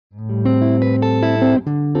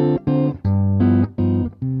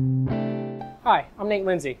Hi, I'm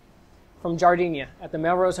Lindsay from Jardenea at the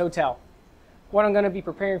Melrose Hotel. What I'm going to be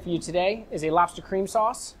preparing for you today is a lobster cream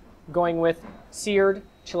sauce going with seared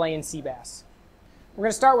Chilean sea bass. We're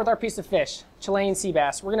going to start with our piece of fish, Chilean sea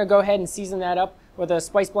bass. We're going to go ahead and season that up with a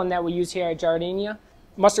spice blend that we use here at Jardenea.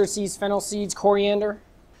 Mustard seeds, fennel seeds, coriander,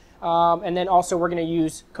 and then also we're going to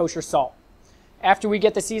use kosher salt. After we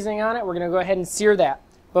get the seasoning on it, we're going to go ahead and sear that.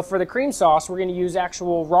 But for the cream sauce, we're going to use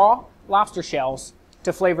actual raw lobster shells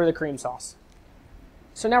to flavor the cream sauce.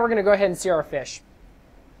 So now we're going to go ahead and sear our fish.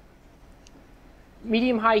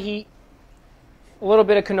 Medium-high heat, a little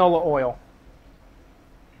bit of canola oil.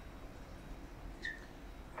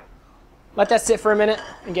 Let that sit for a minute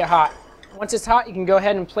and get hot. Once it's hot, you can go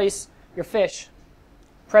ahead and place your fish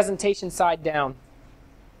presentation side down.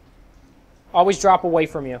 Always drop away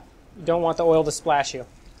from you. You don't want the oil to splash you.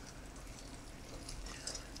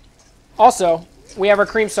 Also, we have our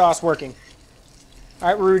cream sauce working. All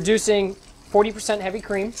right, we're reducing 40% heavy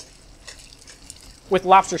cream with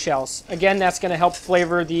lobster shells. Again, that's going to help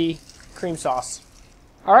flavor the cream sauce.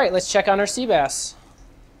 All right, let's check on our sea bass.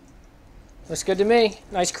 Looks good to me.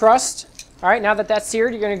 Nice crust. All right, now that that's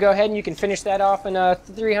seared, you're going to go ahead and you can finish that off in a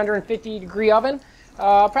 350-degree oven,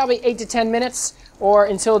 probably 8 to 10 minutes, or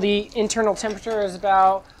until the internal temperature is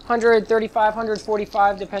about 135,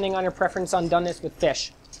 145, depending on your preference on doneness with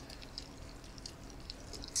fish.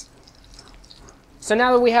 So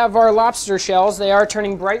now that we have our lobster shells, they are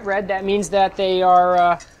turning bright red. That means that they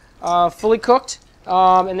are fully cooked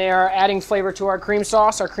and they are adding flavor to our cream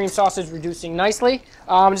sauce. Our cream sauce is reducing nicely.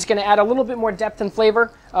 I'm just going to add a little bit more depth and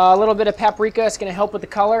flavor. A little bit of paprika is going to help with the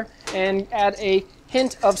color and add a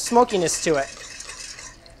hint of smokiness to it.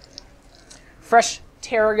 Fresh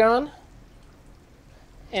tarragon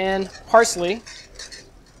and parsley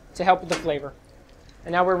to help with the flavor.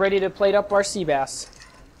 And now we're ready to plate up our sea bass.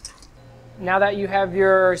 Now that you have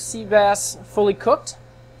your sea bass fully cooked,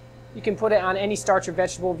 you can put it on any starch or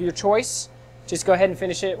vegetable of your choice. Just go ahead and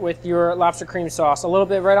finish it with your lobster cream sauce. A little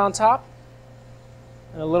bit right on top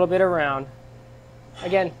and a little bit around.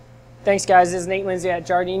 Again, thanks guys. This is Lindsay at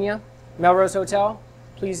Jardenea, Melrose Hotel.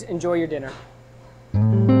 Please enjoy your dinner.